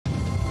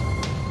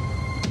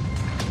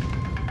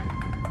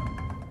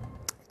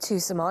To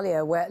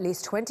Somalia, where at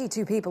least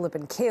 22 people have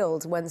been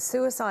killed when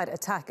suicide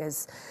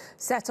attackers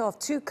set off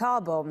 2 car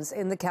bombs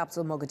in the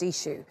capital,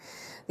 Mogadishu.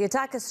 The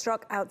attackers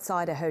struck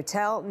outside a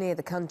hotel near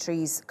the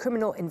country's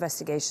Criminal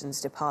Investigations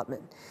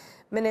Department.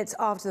 Minutes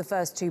after the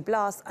first 2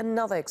 blasts,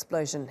 another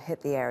explosion hit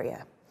the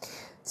area.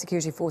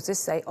 Security forces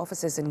say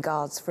officers and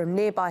guards from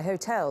nearby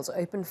hotels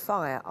opened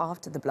fire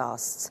after the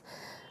blasts.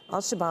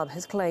 Al-Shabaab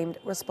has claimed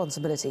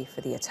responsibility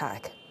for the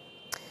attack.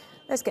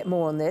 Let's get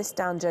more on this.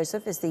 Dan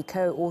Joseph is the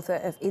co-author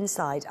of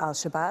Inside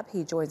Al-Shabaab.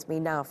 He joins me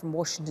now from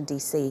Washington,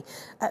 D.C.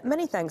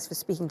 Many thanks for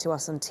speaking to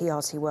us on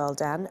TRT World,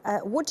 Dan.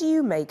 What do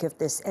you make of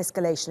this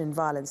escalation in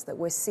violence that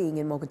we're seeing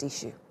in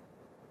Mogadishu?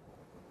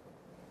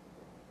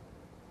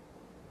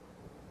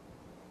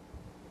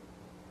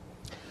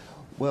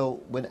 Well,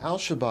 when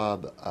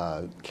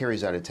Al-Shabaab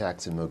carries out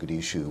attacks in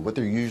Mogadishu, what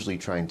they're usually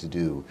trying to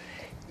do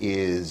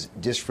is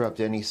disrupt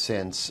any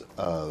sense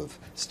of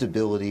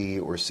stability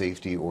or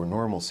safety or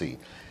normalcy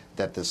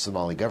that the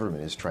Somali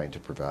government is trying to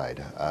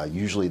provide.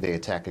 Usually they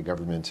attack a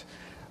government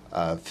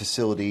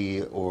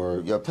facility or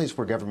a place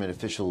where government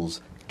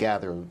officials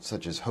gather,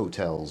 such as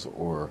hotels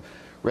or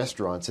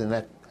restaurants, and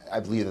that, I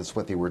believe that's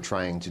what they were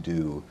trying to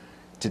do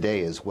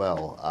today as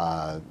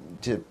well.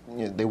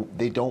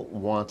 They don't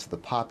want the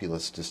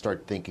populace to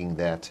start thinking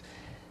that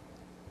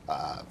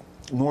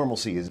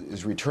normalcy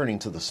is returning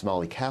to the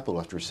Somali capital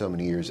after so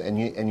many years. And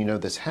you know,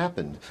 this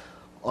happened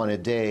on a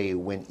day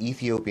when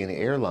Ethiopian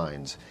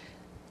Airlines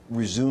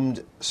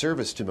resumed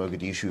service to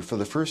Mogadishu for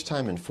the first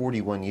time in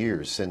 41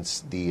 years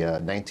since the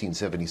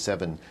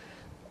 1977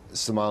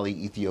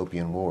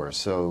 Somali-Ethiopian War.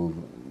 So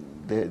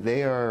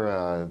they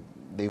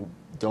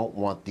don't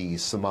want the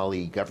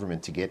Somali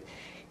government to get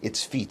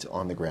its feet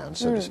on the ground,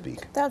 so to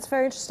speak. That's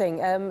very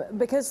interesting,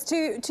 because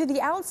to the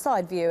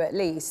outside view, at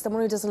least,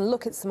 someone who doesn't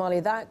look at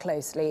Somalia that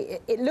closely,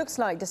 it looks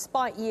like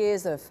despite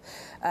years of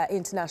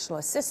international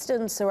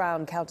assistance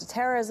around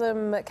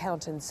counterterrorism,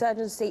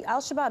 counterinsurgency,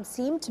 Al-Shabaab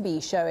seem to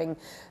be showing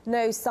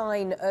no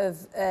sign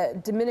of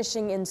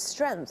diminishing in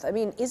strength. I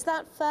mean, is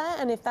that fair?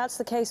 And if that's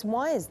the case,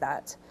 why is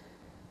that?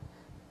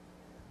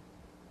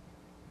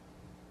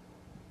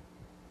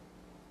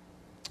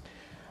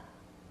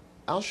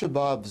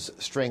 Al-Shabaab's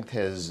strength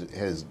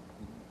has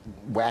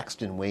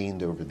waxed and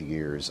waned over the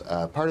years.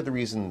 Part of the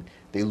reason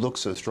they look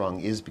so strong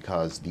is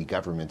because the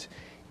government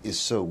is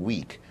so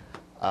weak.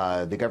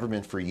 The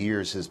government for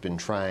years has been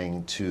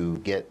trying to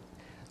get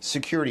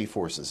security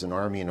forces, an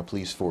army and a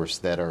police force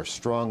that are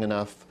strong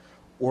enough,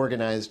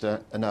 organized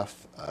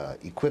enough,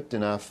 equipped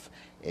enough,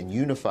 and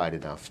unified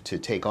enough to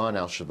take on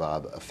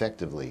Al-Shabaab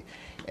effectively.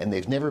 And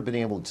they've never been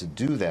able to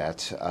do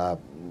that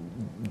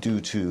due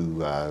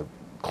to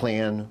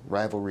clan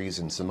rivalries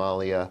in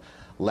Somalia,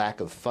 lack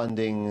of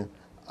funding,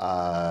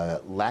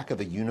 lack of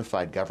a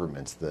unified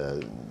government.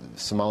 The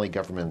Somali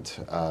government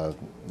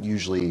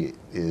usually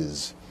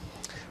is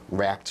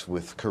racked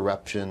with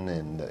corruption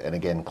and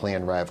again,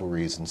 clan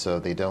rivalries, and so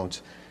they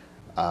don't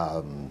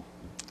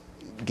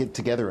get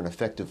together an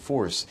effective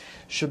force.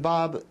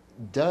 Shabaab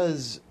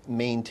does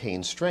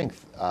maintain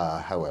strength,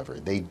 however.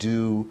 They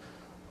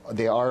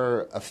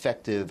are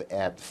effective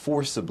at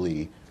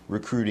forcibly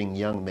recruiting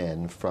young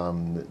men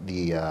from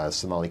the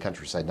Somali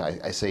countryside. Now,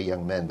 I say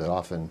young men, but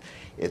often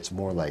it's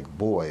more like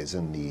boys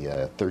in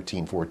the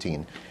 13,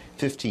 14,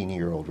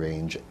 15-year-old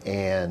range.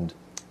 And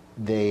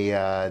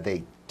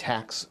they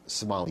tax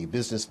Somali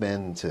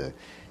businessmen to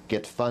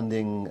get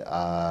funding.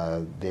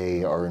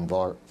 They are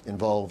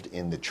involved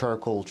in the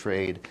charcoal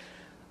trade.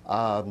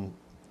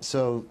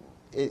 So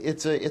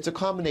it's a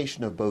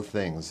combination of both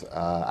things.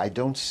 I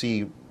don't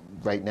see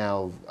right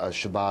now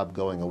Shabaab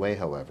going away,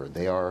 however.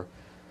 They are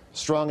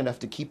strong enough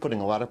to keep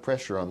putting a lot of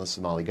pressure on the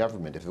Somali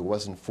government. If it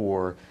wasn't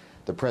for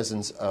the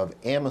presence of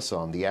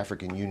AMISOM, the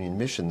African Union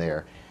mission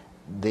there,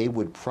 they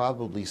would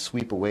probably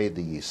sweep away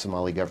the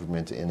Somali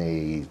government in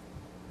a,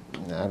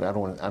 I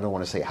don't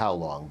want to say how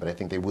long, but I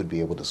think they would be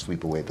able to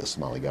sweep away the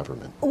Somali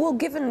government. Well,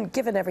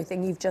 given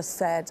everything you've just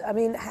said, I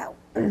mean,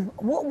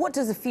 what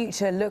does the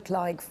future look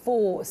like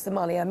for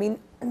Somalia? I mean,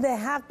 there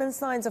have been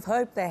signs of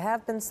hope. There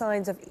have been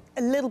signs of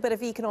a little bit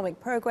of economic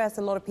progress.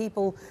 A lot of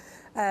people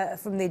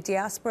from the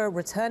diaspora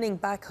returning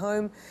back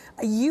home.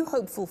 Are you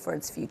hopeful for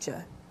its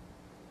future?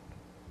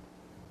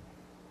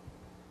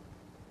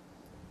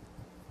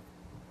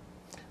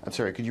 I'm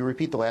sorry, could you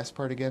repeat the last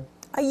part again?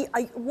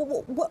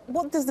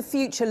 What does the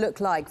future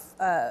look like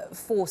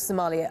for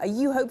Somalia? Are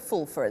you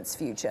hopeful for its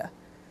future?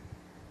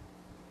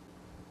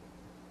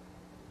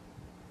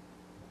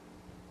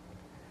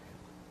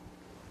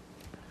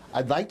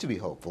 I'd like to be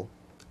hopeful.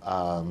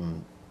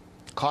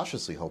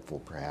 Cautiously hopeful,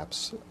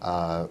 perhaps,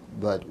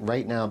 but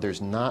right now there's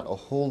not a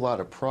whole lot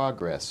of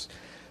progress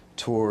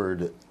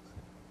toward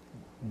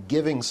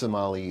giving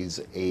Somalis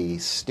a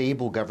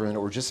stable government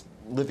or just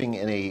living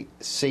in a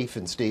safe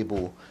and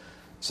stable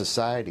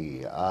society.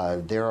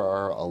 There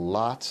are a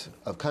lot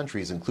of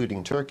countries,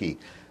 including Turkey,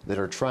 that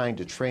are trying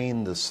to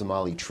train the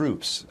Somali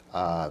troops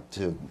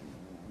to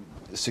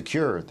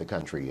secure the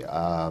country.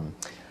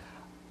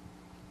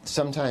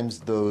 Sometimes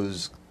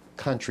those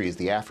countries,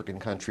 the African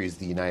countries,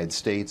 the United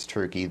States,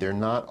 Turkey, they're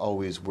not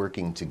always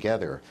working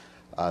together.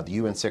 The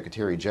UN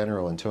Secretary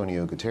General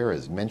Antonio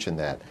Guterres mentioned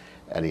that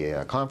at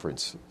a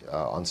conference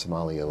on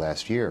Somalia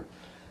last year.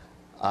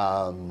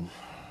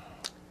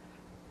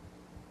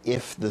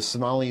 If the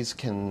Somalis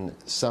can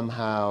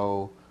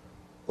somehow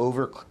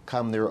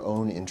overcome their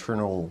own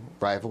internal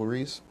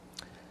rivalries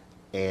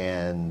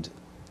and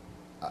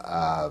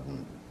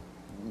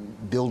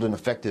build an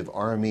effective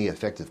army,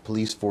 effective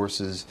police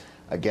forces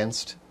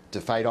to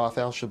fight off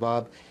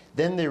Al-Shabaab,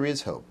 then there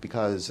is hope,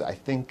 because I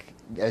think,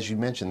 as you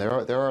mentioned,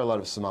 there are a lot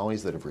of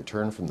Somalis that have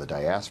returned from the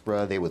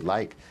diaspora. They would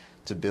like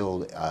to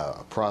build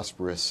a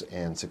prosperous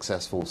and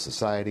successful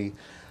society,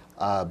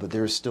 but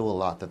there is still a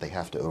lot that they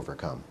have to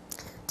overcome.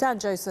 Dan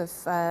Joseph,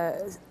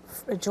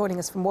 joining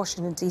us from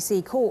Washington,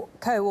 D.C.,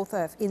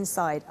 co-author of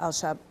Inside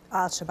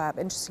Al-Shabaab.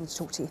 Interesting to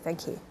talk to you.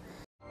 Thank you.